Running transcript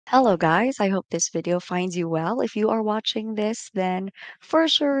Hello guys, I hope this video finds you well. If you are watching this, then for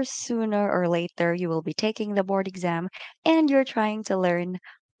sure sooner or later you will be taking the board exam and you're trying to learn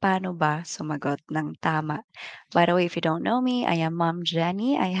paano ba sumagot ng tama. By the way, if you don't know me, I am Mom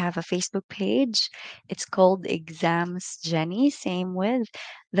Jenny. I have a Facebook page. It's called Exams Jenny, same with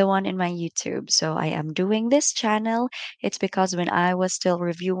the one in my YouTube. So I am doing this channel. It's because when I was still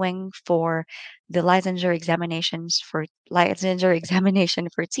reviewing for the licensure examination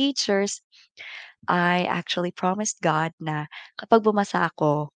for teachers, I actually promised God na kapag bumasa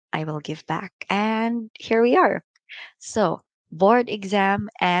ako, I will give back. And here we are. So, board exam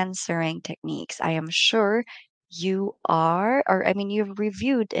answering techniques. I am sure you are, or I mean, you've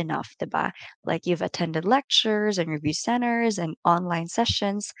reviewed enough, diba? Like you've attended lectures and review centers and online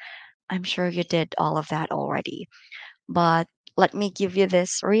sessions. I'm sure you did all of that already. But let me give you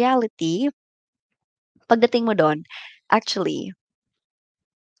this reality. Pagdating mo doon, actually,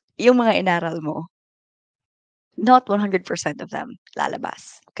 yung mga inaral mo, not 100% of them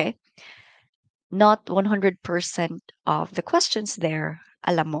lalabas, okay? Not 100% of the questions there,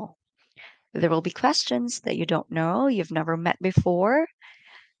 alam mo. There will be questions that you don't know, you've never met before,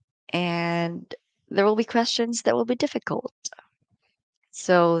 and there will be questions that will be difficult.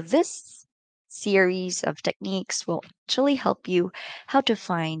 So this series of techniques will actually help you how to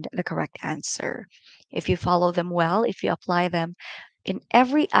find the correct answer. If you follow them well, if you apply them in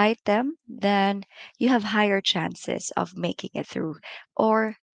every item, then you have higher chances of making it through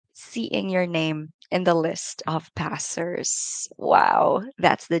or seeing your name in the list of passers. Wow,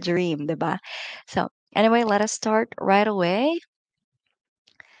 that's the dream, diba? So, anyway, let us start right away.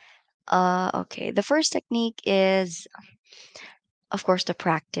 Okay, the first technique is, of course, to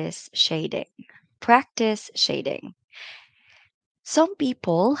practice shading. Practice shading. Some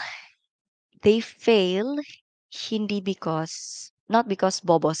people, they fail hindi because, not because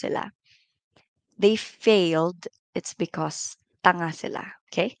bobo sila. They failed, it's because tanga sila.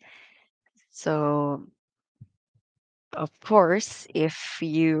 Okay? So, of course, if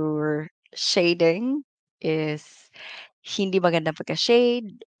your shading is hindi maganda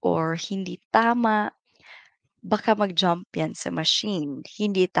pagka-shade or hindi tama, baka mag-jump yan sa machine.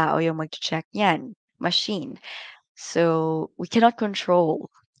 Hindi tao yung mag-check yan. Machine. So, we cannot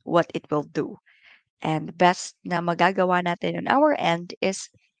control what it will do. And the best na magagawa natin on our end is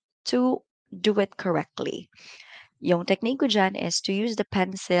to do it correctly. Yung technique ko dyan is to use the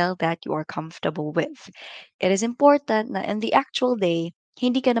pencil that you are comfortable with. It is important na in the actual day,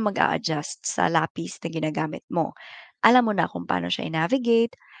 hindi ka na mag-a-adjust sa lapis na ginagamit mo. Alam mo na kung paano siya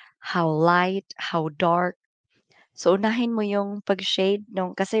i-navigate, how light, how dark. So, unahin mo yung pag-shade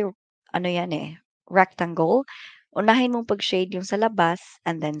nung, kasi ano yan eh, rectangle. Unahin mong pag-shade yung sa labas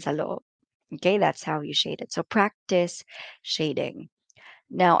and then sa loob. Okay, that's how you shade it. So practice shading.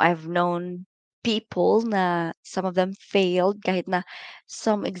 Now, I've known people na some of them failed kahit na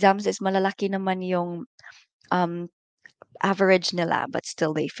some exams is malalaki naman yung um, average nila but still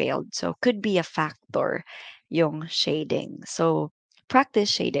they failed. So could be a factor yung shading. So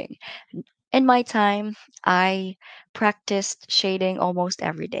practice shading. In my time, I practiced shading almost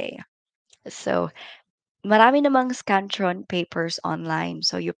every day. So marami namang Scantron papers online.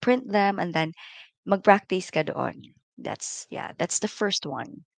 So you print them and then mag-practice ka doon. That's the first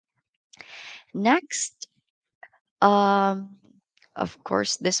one. Next, um, of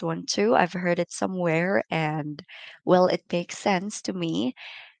course, this one too. I've heard it somewhere, and well, it makes sense to me.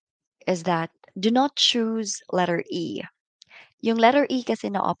 Is that do not choose letter E. Yung letter E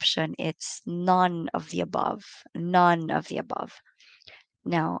kasi na option, it's none of the above. None of the above.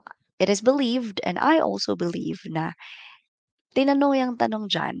 Now, it is believed, and I also believe na tinanong yung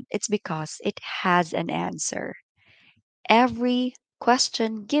tanong dyan, it's because it has an answer. Every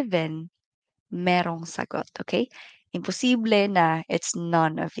question given merong sagot, okay? Imposible na it's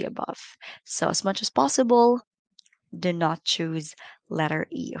none of the above. So as much as possible, do not choose letter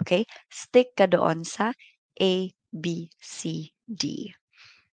E, okay? Stick ka doon sa A, B, C, D.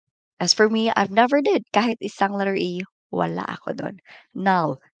 As for me, I've never did. Kahit isang letter E, wala ako doon.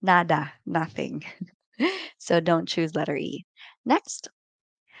 Null, nada, nothing. So don't choose letter E. Next.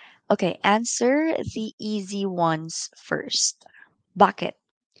 Okay, answer the easy ones first. Bakit?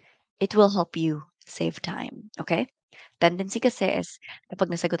 It will help you save time, okay? Tendency kasi is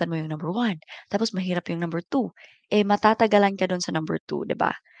kapag nasagutan mo yung number one, tapos mahirap yung number two, eh matatagalan ka dun sa number two, di ba?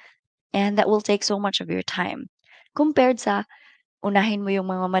 And that will take so much of your time. Compared sa unahin mo yung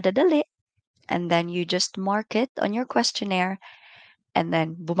mga madadali, and then you just mark it on your questionnaire, and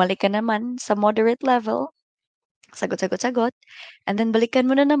then bumalik ka naman sa moderate level, Sagot, sagot, sagot. And then balikan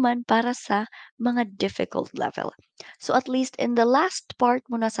mo na naman para sa mga difficult level. So at least in the last part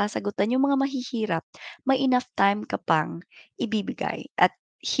mo na sasagutan yung mga mahihirap, may enough time ka pang ibibigay at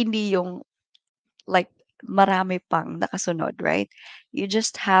hindi yung like marami pang nakasunod, right? You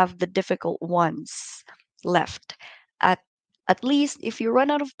just have the difficult ones left. At at least if you run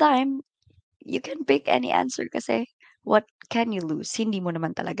out of time, you can pick any answer kasi what can you lose? Hindi mo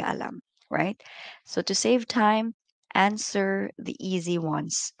naman talaga alam, right? So to save time, answer the easy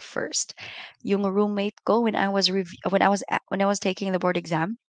ones first. Yung roommate ko when I was taking the board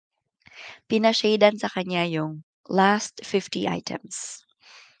exam, pinashadean sa kanya yung last 50 items.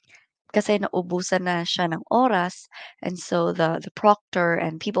 Kasi naubusan na siya ng oras and so the proctor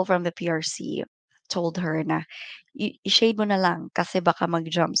and people from the PRC told her na i-shade mo na lang kasi baka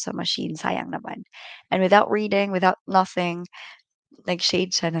mag-jump sa machine, sayang naman. And without reading, without nothing,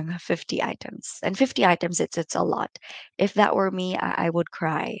 nag-shade siya ng 50 items. And 50 items, it's a lot. If that were me, I would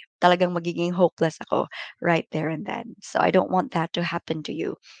cry. Talagang magiging hopeless ako right there and then. So I don't want that to happen to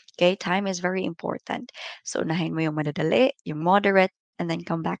you. Okay, time is very important. So unahin mo yung madadali, yung moderate, and then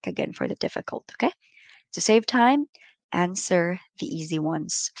come back again for the difficult. Okay? To save time, answer the easy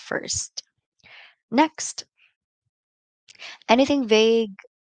ones first. Next, anything vague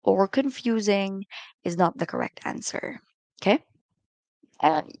or confusing is not the correct answer. Okay?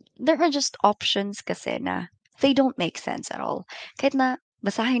 Uh, there are just options kasi na they don't make sense at all. Kahit na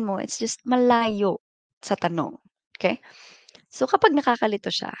basahin mo, it's just malayo sa tanong. Okay? So kapag nakakalito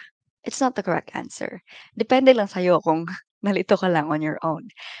siya, it's not the correct answer. Depende lang sa'yo kung nalito ka lang on your own.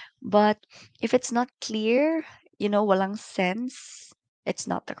 But if it's not clear, walang sense, it's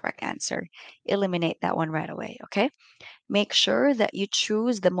not the correct answer. Eliminate that one right away, okay? Make sure that you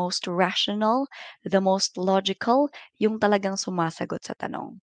choose the most rational, the most logical, yung talagang sumasagot sa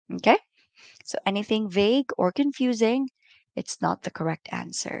tanong. Okay? So anything vague or confusing, it's not the correct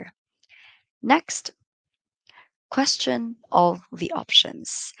answer. Next, question all the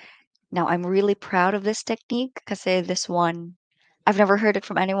options. Now, I'm really proud of this technique because this one, I've never heard it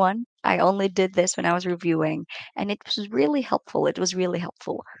from anyone. I only did this when I was reviewing, and it was really helpful. It was really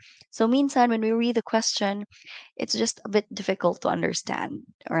helpful. So, minsan, when we read the question, it's just a bit difficult to understand,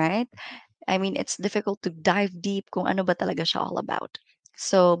 right? I mean, it's difficult to dive deep kung ano ba talaga siya all about.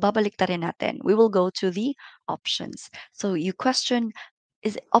 So, babalik ta rin natin. We will go to the options. So, you question,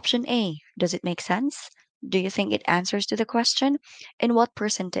 is option A, does it make sense? Do you think it answers to the question? In what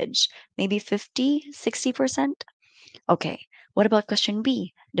percentage? Maybe 50, 60%? Okay. What about question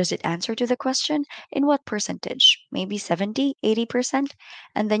B? Does it answer to the question? In what percentage? Maybe 70, 80%?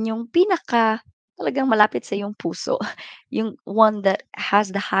 And then yung pinaka talagang malapit sa yung puso, yung one that has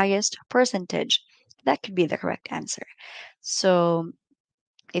the highest percentage, that could be the correct answer. So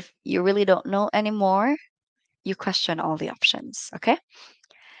if you really don't know anymore, you question all the options, okay?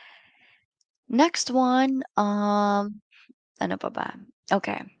 Next one, ano pa ba?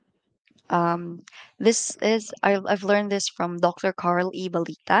 Okay. Um, this is I've learned this from Dr. Carl E.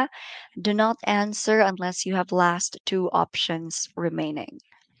 Balita. Do not answer unless you have last two options remaining.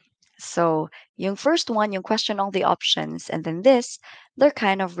 So, yung first one, yung question all the options, and then this, they're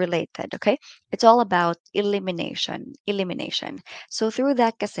kind of related, okay? It's all about elimination, elimination. So through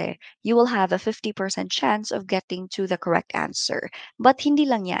that kasi, you will have a 50% chance of getting to the correct answer. But hindi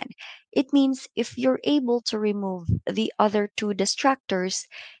lang yan. It means if you're able to remove the other two distractors,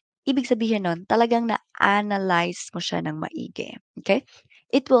 ibig sabihin nun, talagang na-analyze mo siya ng maigi. Okay?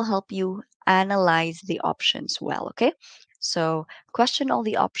 It will help you analyze the options well. Okay? So, question all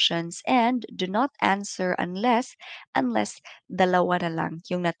the options and do not answer unless dalawa na lang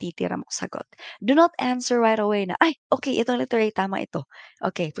yung natitira mong sagot. Do not answer right away na, ay, okay, ito literally tama ito.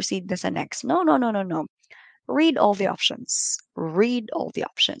 Okay, proceed na sa next. No, no, no, no, no. Read all the options. Read all the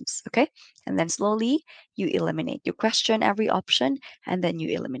options. Okay? And then slowly, you eliminate. You question every option and then you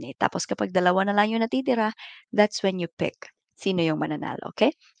eliminate. Tapos kapag dalawa na lang yung natitira, that's when you pick sino yung mananalo.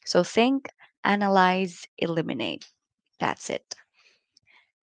 Okay? So think, analyze, eliminate. That's it.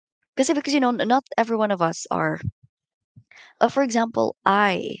 Because not every one of us are. For example,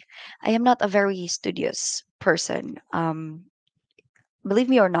 I am not a very studious person. Believe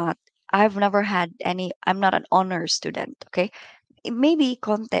me or not, I've never had any. I'm not an honor student. Okay, maybe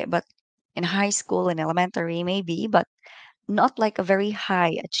konti, but in high school and elementary, maybe, but not like a very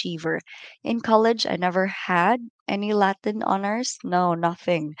high achiever. In college, I never had any Latin honors. No,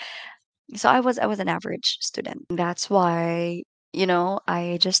 nothing. So I was an average student. That's why,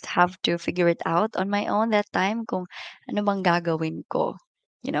 I just have to figure it out on my own that time kung ano bang gagawin ko.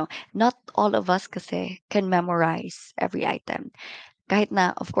 Not all of us kasi can memorize every item. Kahit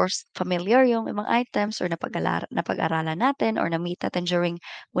na, of course, familiar yung ibang items or napag-aralan natin or na-meet natin during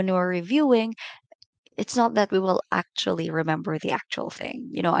when we were reviewing, it's not that we will actually remember the actual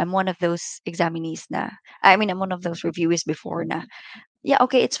thing. I'm one of those examinees I'm one of those reviewers before na, yeah,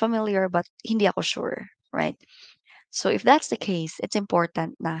 okay, it's familiar, but hindi ako sure, right? So if that's the case, it's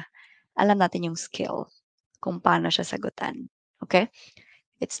important na alam natin yung skill kung paano siya sagutan. Okay?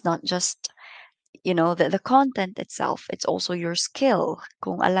 It's not just, the content itself. It's also your skill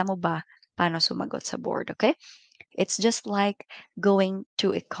kung alam mo ba paano sumagot sa board. Okay? It's just like going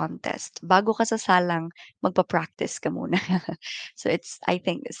to a contest. Bago ka sasalang, magpa-practice ka muna. So it's, I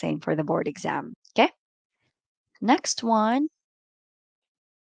think, the same for the board exam. Okay? Next one,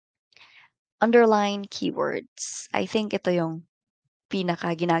 underline keywords. I think ito yung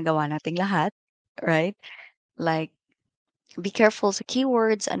pinaka ginagawa nating lahat, right? Like, be careful sa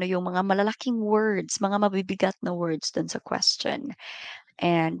keywords, ano yung mga malalaking words, mga mabibigat na words dun sa question.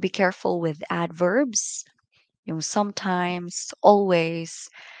 And be careful with adverbs, yung sometimes, always.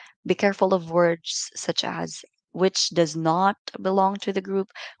 Be careful of words such as which does not belong to the group,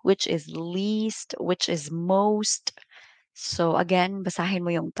 which is least, which is most. So again, basahin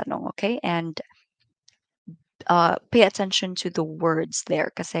mo yung tanong, okay? And pay attention to the words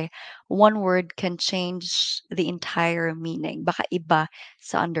there kasi one word can change the entire meaning. Baka iba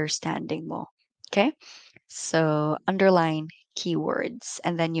sa understanding mo. Okay? So underline keywords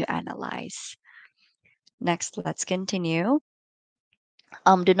and then you analyze. Next, let's continue.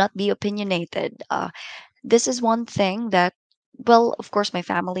 Do not be opinionated. This is one thing that, well, of course, my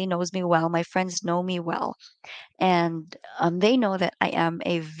family knows me well. My friends know me well. And they know that I am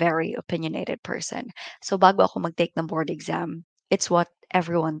a very opinionated person. So bago ako mag-take ng board exam, it's what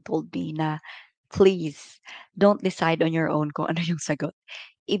everyone told me na, please, don't decide on your own kung ano yung sagot.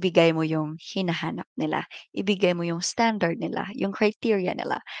 Ibigay mo yung hinahanap nila. Ibigay mo yung standard nila, yung criteria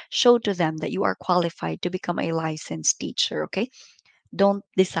nila. Show to them that you are qualified to become a licensed teacher, okay? Don't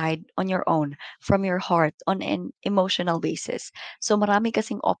decide on your own, from your heart, on an emotional basis. So marami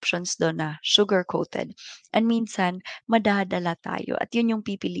kasing options doon na sugar-coated. And minsan, madadala tayo at yun yung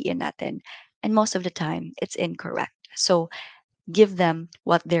pipiliin natin. And most of the time, it's incorrect. So give them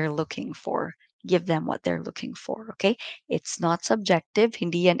what they're looking for. Give them what they're looking for, okay? It's not subjective,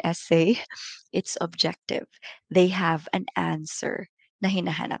 hindi yan essay. It's objective. They have an answer na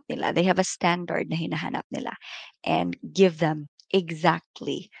hinahanap nila. They have a standard na hinahanap nila. And give them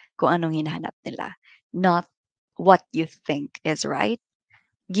exactly kung anong hinahanap nila. Not what you think is right.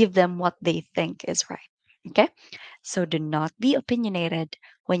 Give them what they think is right. Okay? So do not be opinionated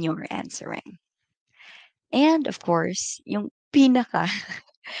when you're answering. And of course, yung pinaka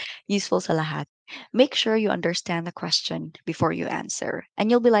useful sa lahat, make sure you understand the question before you answer.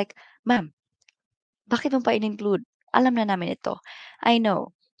 And you'll be like, ma'am, bakit mo pa in-include? Alam na namin ito. I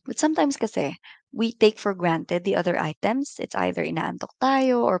know. But sometimes kasi, we take for granted the other items. It's either inaantok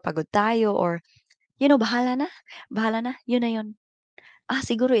tayo or pagod tayo or, bahala na. Bahala na. Yun na yun.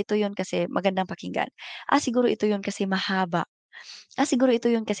 Siguro ito yun kasi magandang pakinggan. Siguro ito yun kasi mahaba. Siguro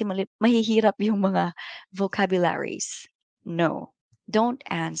ito yun kasi mahihirap yung mga vocabularies. No. Don't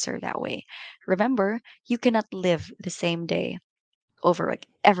answer that way. Remember, you cannot live the same day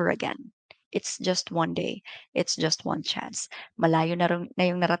ever again. It's just one day. It's just one chance. Malayo na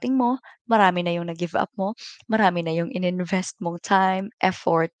yung narating mo, marami na yung nag-give up mo, marami na yung ininvest mong time,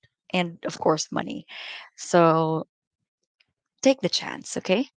 effort, and of course, money. So, take the chance,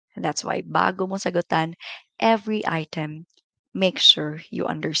 okay? And that's why bago mo sagutan every item, make sure you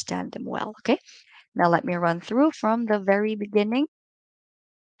understand them well, okay? Now let me run through from the very beginning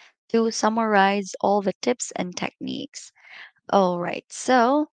to summarize all the tips and techniques. All right,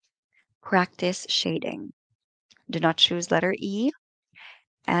 so practice shading. Do not choose letter E.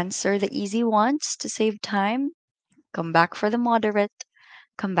 Answer the easy ones to save time. Come back for the moderate.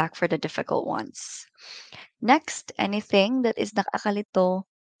 Come back for the difficult ones. Next, anything that is nakakalito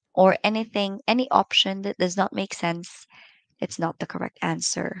or any option that does not make sense, it's not the correct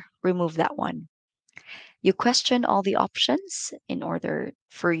answer. Remove that one. You question all the options in order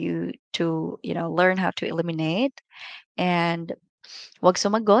for you to, learn how to eliminate. And wag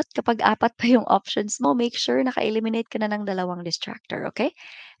sumagot kapag apat pa yung options mo. Make sure naka-eliminate ka na ng dalawang distractor, okay?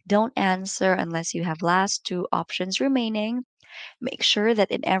 Don't answer unless you have last two options remaining. Make sure that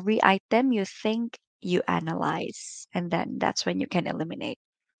in every item you think, you analyze, and then that's when you can eliminate.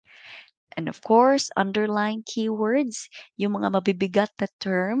 And of course, underline keywords, yung mga mabibigat na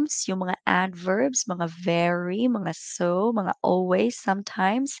terms, yung mga adverbs, mga very, mga so, mga always,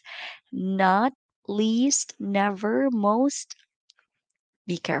 sometimes, not, least, never, most.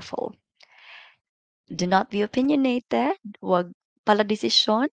 Be careful. Do not be opinionated. Wag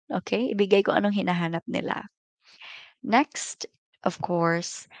Pala-desisyon, okay? Ibigay ko anong hinahanap nila. Next, of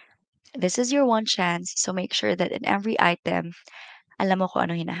course, this is your one chance. So make sure that in every item, alam mo kung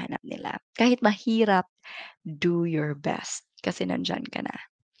anong hinahanap nila. Kahit mahirap, do your best kasi nandyan ka na.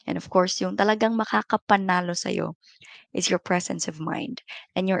 And of course, yung talagang makakapanalo sa'yo is your presence of mind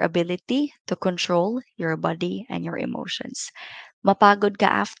and your ability to control your body and your emotions. Mapagod ka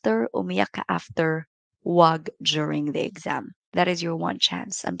after, umiyak ka after, wag during the exam. That is your one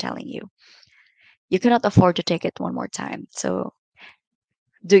chance, I'm telling you. You cannot afford to take it one more time. So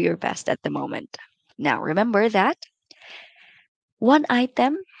do your best at the moment. Now, remember that one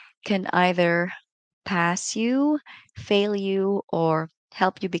item can either pass you, fail you, or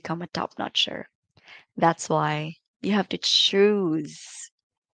help you become a top notcher. That's why you have to choose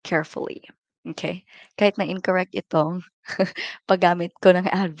carefully. Okay? Kahit na incorrect itong paggamit ko ng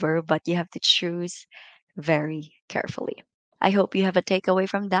adverb, but you have to choose very carefully. I hope you have a takeaway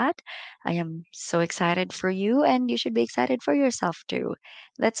from that. I am so excited for you, and you should be excited for yourself too.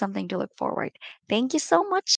 That's something to look forward. Thank you so much.